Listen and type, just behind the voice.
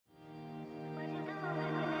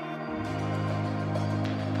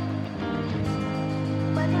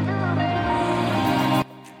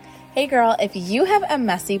Hey girl, if you have a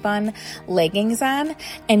messy bun leggings on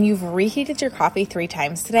and you've reheated your coffee 3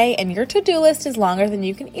 times today and your to-do list is longer than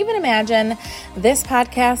you can even imagine, this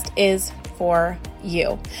podcast is for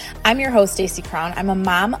you. I'm your host, Stacey Crown. I'm a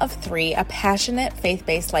mom of 3, a passionate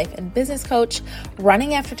faith-based life and business coach,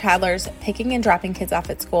 running after toddlers, picking and dropping kids off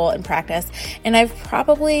at school and practice, and I've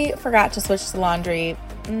probably forgot to switch the laundry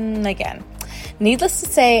again. Needless to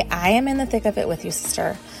say, I am in the thick of it with you,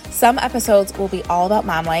 sister. Some episodes will be all about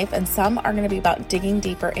mom life, and some are going to be about digging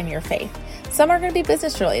deeper in your faith. Some are going to be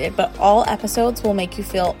business related, but all episodes will make you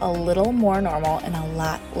feel a little more normal and a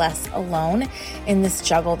lot less alone in this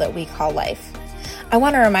juggle that we call life. I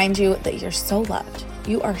want to remind you that you're so loved,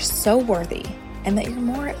 you are so worthy, and that you're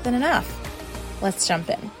more than enough. Let's jump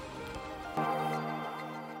in.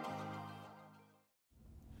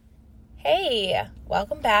 Hey,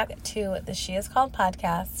 welcome back to the She Is Called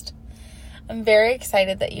podcast. I'm very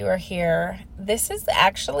excited that you are here. This is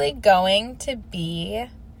actually going to be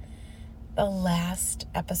the last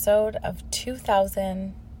episode of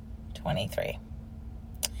 2023.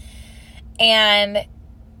 And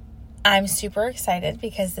I'm super excited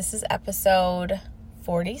because this is episode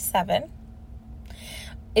 47.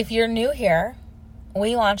 If you're new here,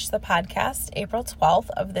 we launched the podcast April 12th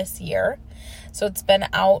of this year. So it's been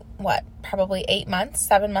out, probably 8 months,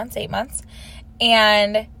 7 months, 8 months.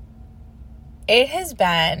 And it has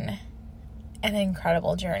been an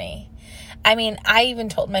incredible journey. I mean, I even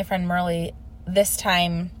told my friend Merle this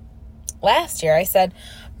time last year, I said,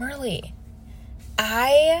 Merle,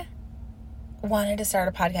 I wanted to start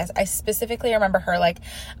a podcast. I specifically remember her, I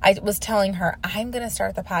was telling her, I'm going to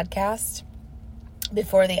start the podcast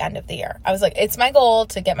before the end of the year. I was like, it's my goal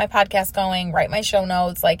to get my podcast going, write my show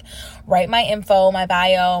notes, write my info, my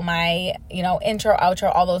bio, my, intro, outro,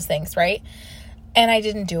 all those things, right? And I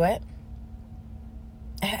didn't do it.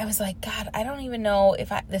 I was like, God, I don't even know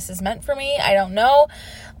if this is meant for me. I don't know.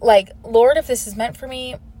 Lord, if this is meant for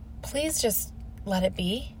me, please just let it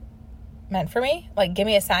be meant for me. Give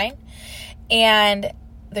me a sign. And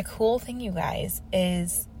the cool thing, you guys,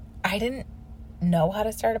 is I didn't know how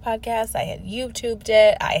to start a podcast. I had YouTubed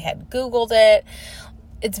it. I had Googled it.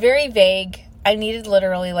 It's very vague. I needed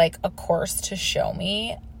literally a course to show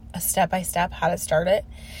me a step-by-step how to start it.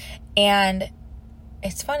 And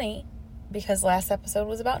it's funny because last episode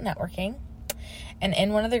was about networking. And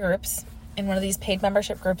in one of the groups, in one of these paid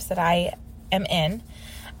membership groups that I am in,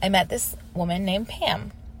 I met this woman named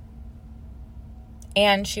Pam.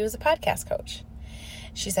 And she was a podcast coach.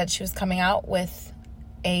 She said she was coming out with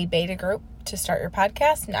a beta group to start your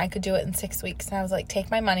podcast, and I could do it in 6 weeks. And I was like, take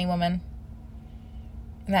my money, woman.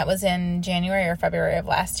 And that was in January or February of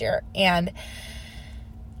last year. And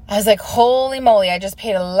I was like, holy moly, I just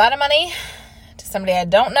paid a lot of money to somebody I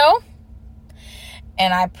don't know.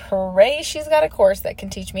 And I pray she's got a course that can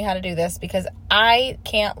teach me how to do this, because I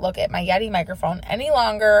can't look at my Yeti microphone any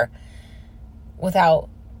longer without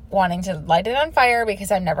wanting to light it on fire, because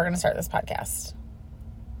I'm never going to start this podcast.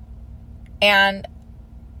 And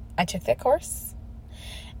I took that course,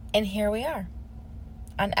 and here we are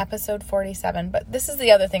on episode 47. But this is the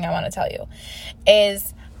other thing I want to tell you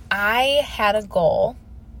is I had a goal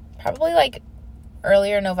probably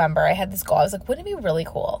earlier in November. I had this goal. I was like, wouldn't it be really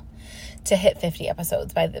cool to hit 50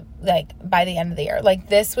 episodes by the end of the year?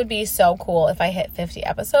 This would be so cool if I hit 50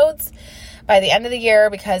 episodes by the end of the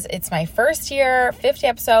year, because it's my first year. 50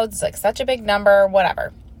 episodes is such a big number,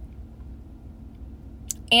 whatever.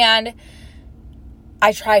 And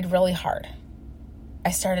I tried really hard.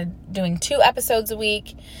 I started doing 2 episodes a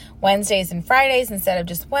week, Wednesdays and Fridays instead of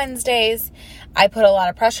just Wednesdays. I put a lot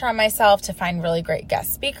of pressure on myself to find really great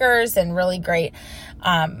guest speakers and really great,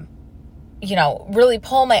 really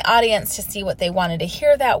pull my audience to see what they wanted to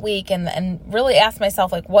hear that week, and really ask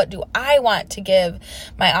myself, what do I want to give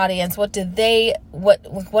my audience? What do they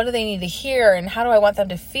need to hear, and how do I want them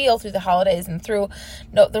to feel through the holidays and through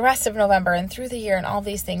the rest of November and through the year and all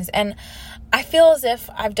these things. And I feel as if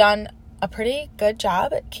I've done a pretty good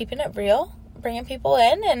job at keeping it real, bringing people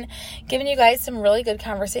in and giving you guys some really good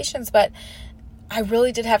conversations. But I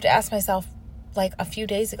really did have to ask myself, a few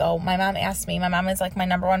days ago, my mom asked me. My mom is my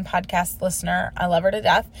number one podcast listener. I love her to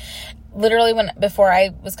death. Literally, before I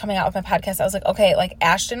was coming out with my podcast, I was like, okay,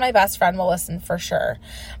 Ashton, my best friend, will listen for sure.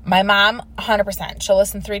 My mom, 100%. She'll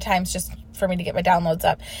listen 3 times just for me to get my downloads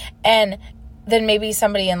up. And then maybe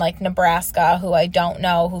somebody in Nebraska who I don't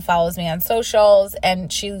know, who follows me on socials,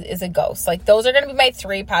 and she is a ghost. Those are going to be my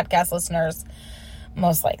 3 podcast listeners,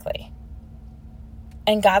 most likely.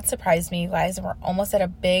 And God surprised me, you guys. We're almost at a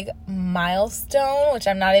big milestone, which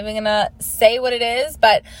I'm not even going to say what it is,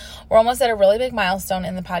 but we're almost at a really big milestone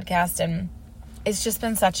in the podcast. And it's just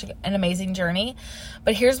been such an amazing journey.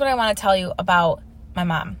 But here's what I want to tell you about my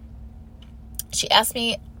mom. She asked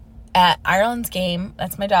me at Ireland's game,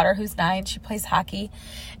 that's my daughter who's 9, she plays hockey.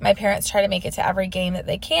 My parents try to make it to every game that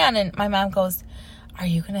they can, and my mom goes, "Are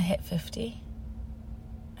you going to hit 50?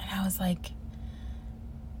 And I was like,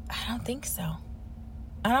 I don't think so.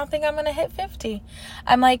 I don't think I'm going to hit 50.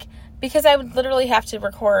 I'm like, because I would literally have to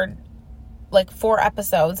record like 4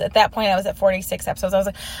 episodes. At that point, I was at 46 episodes. I was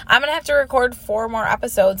like, I'm going to have to record 4 more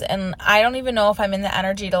episodes, and I don't even know if I'm in the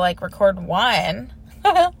energy to like record one.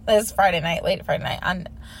 This Friday night, late Friday night,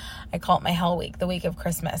 I call it my hell week, the week of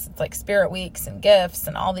Christmas. It's like spirit weeks and gifts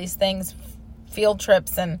and all these things, field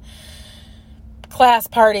trips and class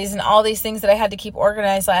parties and all these things that I had to keep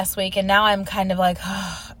organized last week. And now I'm kind of like,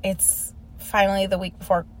 it's finally the week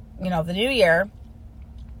before, the new year.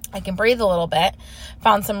 I can breathe a little bit.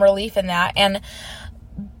 Found some relief in that. And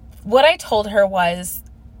what I told her was,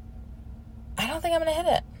 I don't think I'm going to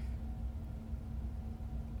hit it.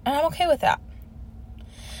 And I'm okay with that.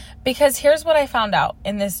 Because here's what I found out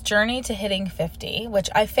in this journey to hitting 50,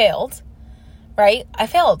 which I failed, right? I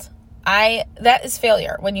failed. That is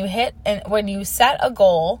failure. When you hit and when you set a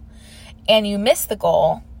goal and you miss the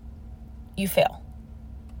goal, you fail.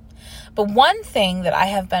 But one thing that I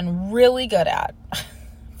have been really good at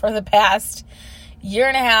for the past year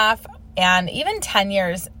and a half and even 10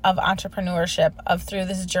 years of entrepreneurship, through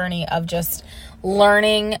this journey of just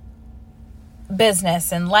learning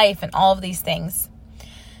business and life and all of these things,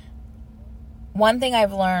 one thing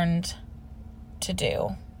I've learned to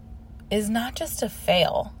do is not just to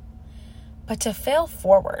fail, but to fail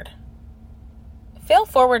forward. Fail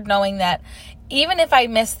forward knowing that even if I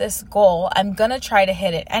miss this goal, I'm going to try to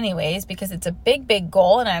hit it anyways because it's a big, big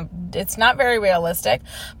goal and it's not very realistic,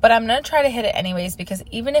 but I'm going to try to hit it anyways because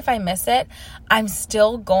even if I miss it, I'm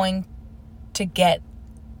still going to get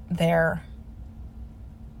there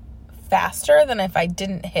faster than if I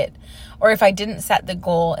didn't hit or if I didn't set the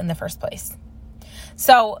goal in the first place.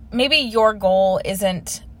 So maybe your goal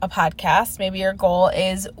isn't a podcast. Maybe your goal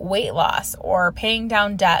is weight loss or paying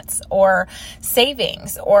down debts or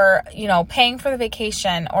savings or, paying for the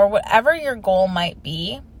vacation or whatever your goal might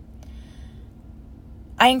be.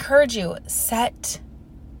 I encourage you, set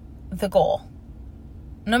the goal.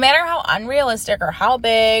 No matter how unrealistic or how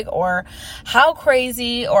big or how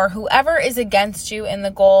crazy or whoever is against you in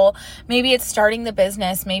the goal, maybe it's starting the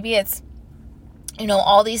business, maybe it's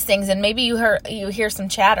all these things. And maybe you hear some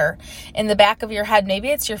chatter in the back of your head. Maybe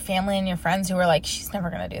it's your family and your friends who are like, she's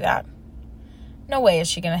never going to do that. No way is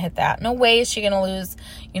she going to hit that. No way is she going to lose,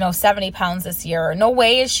 70 pounds this year. No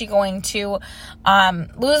way is she going to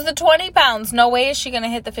lose the 20 pounds. No way is she going to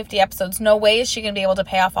hit the 50 episodes. No way is she going to be able to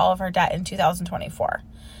pay off all of her debt in 2024.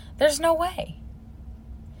 There's no way.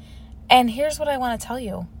 And here's what I want to tell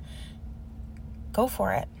you. Go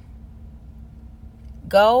for it.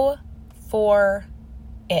 Go for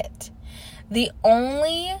it. The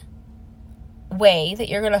only way that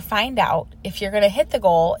you're going to find out if you're going to hit the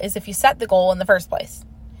goal is if you set the goal in the first place.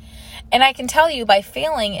 And I can tell you by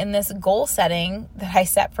failing in this goal setting that I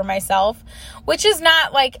set for myself, which is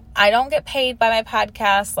not like I don't get paid by my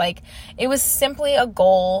podcast. Like it was simply a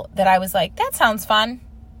goal that I was like, that sounds fun.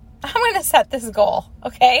 I'm going to set this goal.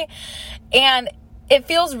 Okay. And it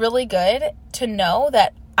feels really good to know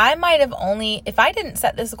that I might have only, if I didn't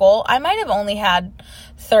set this goal, I might have only had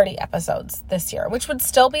 30 episodes this year, which would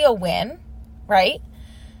still be a win, right?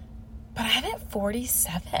 But I'm at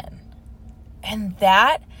 47. And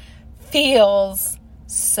that feels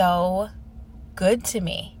so good to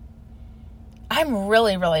me. I'm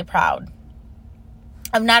really, really proud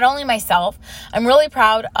of not only myself, I'm really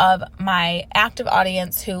proud of my active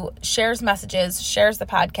audience who shares messages, shares the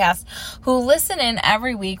podcast, who listen in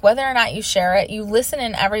every week, whether or not you share it, you listen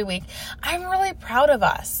in every week. I'm really proud of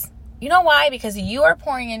us. You know why? Because you are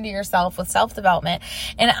pouring into yourself with self-development,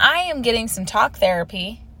 and I am getting some talk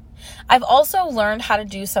therapy. I've also learned how to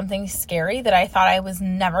do something scary that I thought I was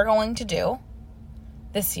never going to do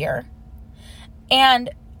this year. And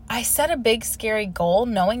I set a big, scary goal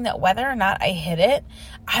knowing that whether or not I hit it,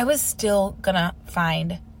 I was still gonna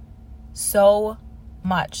find so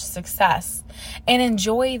much success and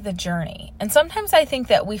enjoy the journey. And sometimes I think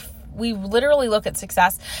that we literally look at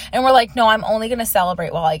success and we're like, no, I'm only gonna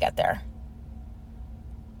celebrate while I get there.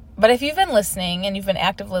 But if you've been listening and you've been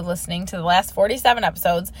actively listening to the last 47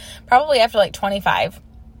 episodes, probably after like 25,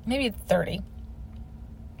 maybe 30,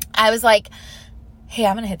 I was like, hey,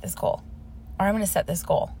 I'm gonna hit this goal, or I'm gonna set this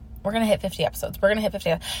goal. We're going to hit 50 episodes. We're going to hit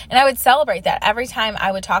 50. And I would celebrate that every time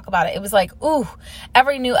I would talk about it. It was like, ooh,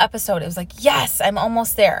 every new episode, it was like, yes, I'm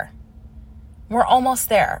almost there. We're almost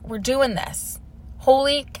there. We're doing this.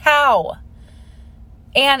 Holy cow.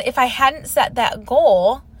 And if I hadn't set that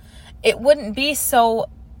goal, it wouldn't be so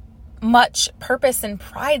much purpose and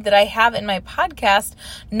pride that I have in my podcast,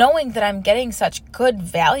 knowing that I'm getting such good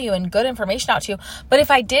value and good information out to you. But if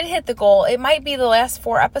I did hit the goal, it might be the last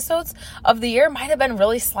 4 episodes of the year might have been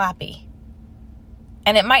really sloppy.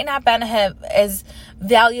 And it might not have been as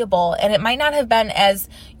valuable, and it might not have been as,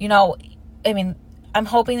 I'm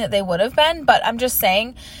hoping that they would have been, but I'm just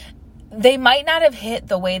saying they might not have hit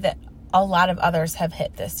the way that a lot of others have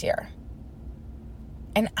hit this year.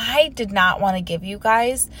 And I did not want to give you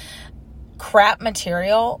guys crap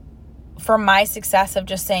material for my success of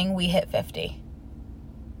just saying we hit 50.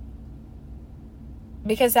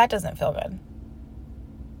 Because that doesn't feel good.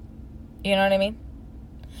 You know what I mean?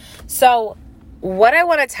 So what I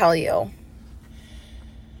want to tell you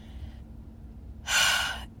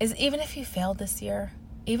is, even if you failed this year,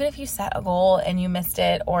 even if you set a goal and you missed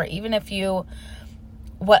it, or even if you,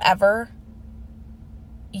 whatever,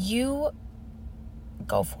 you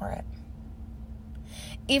go for it.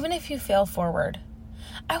 Even if you fail forward,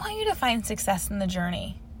 I want you to find success in the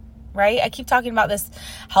journey, right? I keep talking about this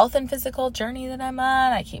health and physical journey that I'm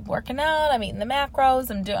on. I keep working out. I'm eating the macros.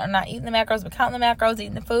 I'm not eating the macros, but counting the macros,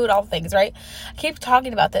 eating the food, all the things, right? I keep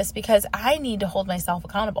talking about this because I need to hold myself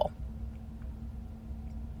accountable.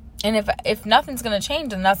 And if nothing's going to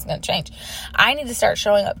change, then nothing's going to change. I need to start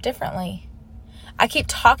showing up differently. I keep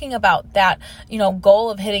talking about that,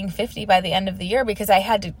 goal of hitting 50 by the end of the year because I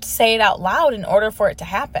had to say it out loud in order for it to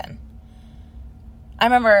happen. I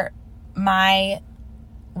remember my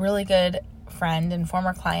really good friend and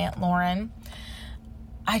former client, Lauren,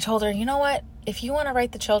 I told her, you know what? If you want to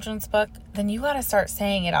write the children's book, then you got to start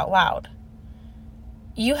saying it out loud.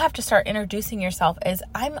 You have to start introducing yourself as,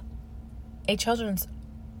 I'm a children's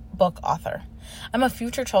book author. I'm a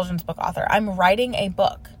future children's book author. I'm writing a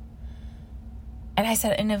book. And I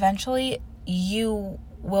said, and eventually you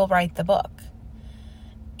will write the book.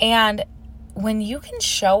 And when you can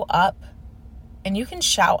show up and you can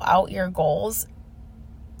shout out your goals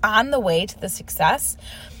on the way to the success,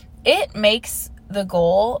 it makes the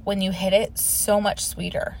goal, when you hit it, so much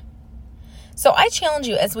sweeter. So I challenge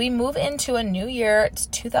you, as we move into a new year, it's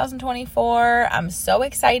 2024. I'm so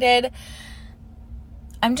excited.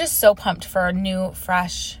 I'm just so pumped for a new,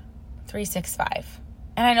 fresh 365.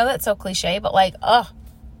 And I know that's so cliche, but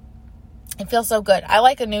it feels so good. I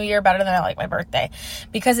like a new year better than I like my birthday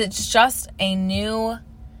because it's just a new,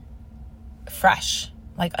 fresh,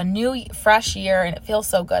 like a new, fresh year, and it feels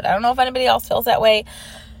so good. I don't know if anybody else feels that way,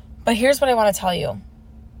 but here's what I want to tell you.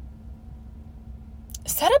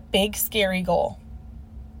 Set a big, scary goal.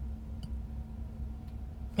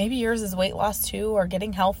 Maybe yours is weight loss too, or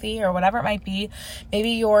getting healthy, or whatever it might be.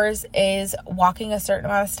 Maybe yours is walking a certain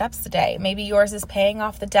amount of steps a day. Maybe yours is paying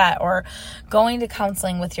off the debt, or going to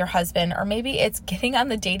counseling with your husband, or maybe it's getting on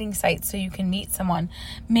the dating site so you can meet someone.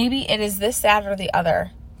 Maybe it is this, that, or the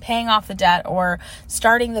other. Paying off the debt, or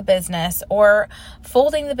starting the business, or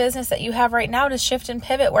folding the business that you have right now to shift and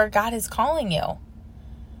pivot where God is calling you.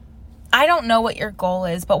 I don't know what your goal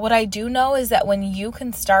is, but what I do know is that when you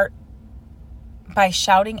can start by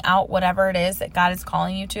shouting out whatever it is that God is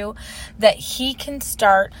calling you to, that He can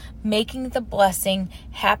start making the blessing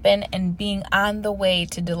happen and being on the way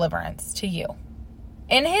to deliverance to you.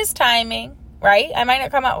 In His timing, right? I might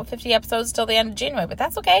not come out with 50 episodes till the end of January, but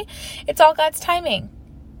that's okay. It's all God's timing.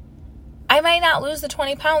 I might not lose the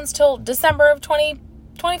 20 pounds till December of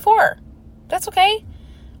 2024. That's okay.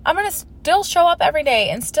 I'm going to still show up every day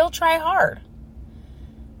and still try hard.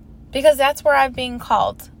 Because that's where I'm being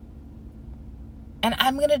called. And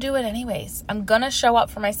I'm going to do it anyways. I'm going to show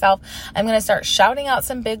up for myself. I'm going to start shouting out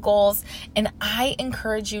some big goals. And I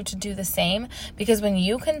encourage you to do the same. Because when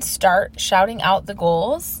you can start shouting out the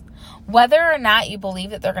goals, whether or not you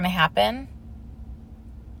believe that they're going to happen,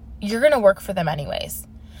 you're going to work for them anyways.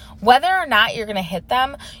 Whether or not you're going to hit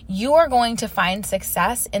them, you are going to find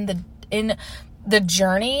success in the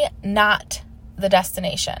journey, not the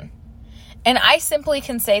destination. And I simply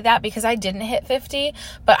can say that because I didn't hit 50,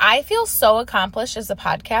 but I feel so accomplished as a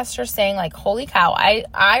podcaster saying like, holy cow,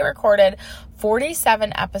 I recorded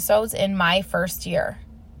 47 episodes in my first year.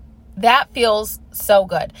 That feels so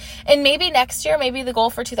good. And maybe next year, maybe the goal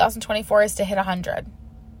for 2024 is to hit 100.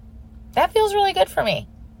 That feels really good for me.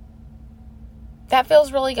 That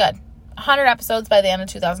feels really good. 100 episodes by the end of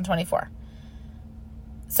 2024.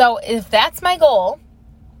 So if that's my goal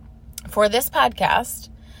for this podcast,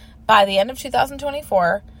 by the end of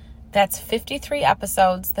 2024, that's 53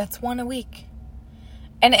 episodes. That's one a week.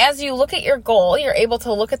 And as you look at your goal, you're able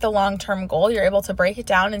to look at the long-term goal. You're able to break it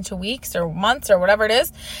down into weeks or months or whatever it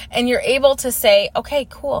is. And you're able to say, okay,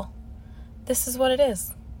 cool. This is what it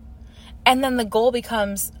is. And then the goal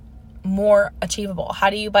becomes more achievable. How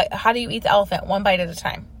do you eat the elephant? One bite at a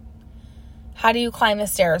time. How do you climb the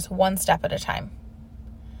stairs? One step at a time.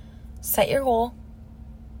 Set your goal.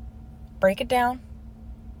 Break it down.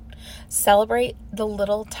 Celebrate the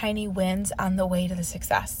little tiny wins on the way to the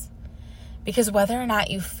success. Because whether or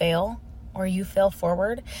not you fail or you fail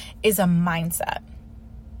forward is a mindset.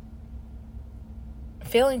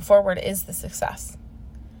 Failing forward is the success.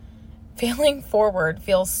 Failing forward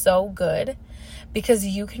feels so good because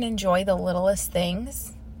you can enjoy the littlest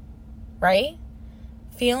things, right?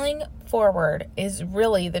 Failing forward is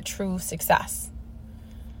really the true success.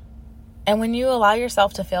 And when you allow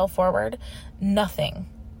yourself to fail forward, nothing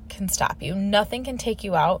can stop you. Nothing can take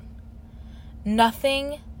you out.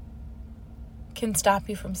 Nothing can stop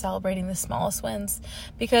you from celebrating the smallest wins.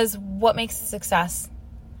 Because what makes a success?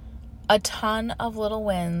 A ton of little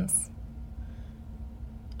wins.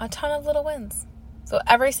 A ton of little wins. So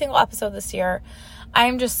every single episode this year, I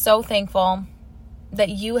am just so thankful that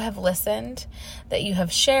you have listened, that you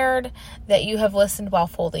have shared, that you have listened while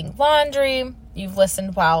folding laundry, you've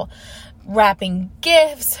listened while wrapping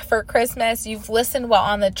gifts for Christmas, you've listened while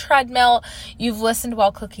on the treadmill, you've listened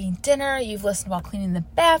while cooking dinner, you've listened while cleaning the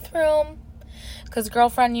bathroom. Because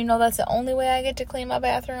girlfriend, you know that's the only way I get to clean my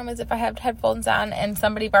bathroom is if I have headphones on and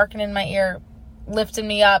somebody barking in my ear, lifting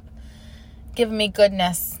me up, giving me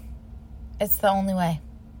goodness. It's the only way.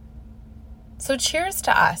 So cheers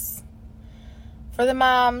to us. For the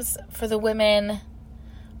moms, for the women,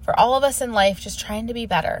 for all of us in life just trying to be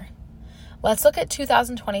better. Let's look at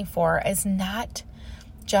 2024 as not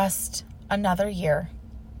just another year,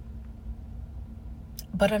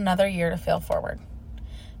 but another year to fail forward.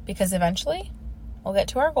 Because eventually we'll get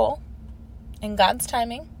to our goal in God's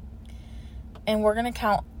timing, and we're going to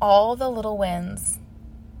count all the little wins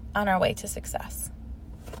on our way to success.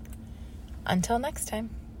 Until next time.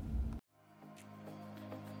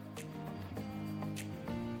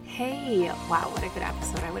 Hey, wow, what a good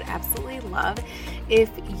episode. I would absolutely love if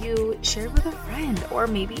you shared with a friend or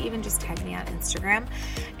maybe even just tag me on Instagram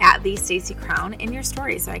at the Stacey Crown in your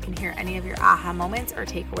story so I can hear any of your aha moments or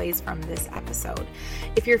takeaways from this episode.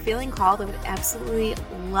 If you're feeling called, I would absolutely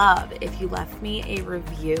love if you left me a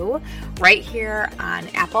review right here on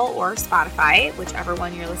Apple or Spotify, whichever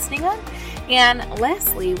one you're listening on. And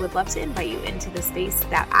lastly, would love to invite you into the space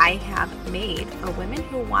that I have made for women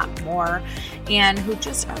who want more and who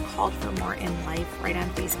just are called for more in life right on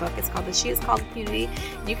Facebook. It's called the She Is Called Community.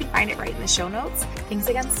 You can find it right in the show notes. Thanks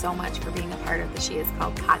again so much for being a part of the She Is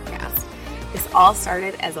Called podcast. This all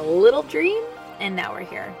started as a little dream, and now we're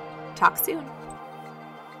here. Talk soon.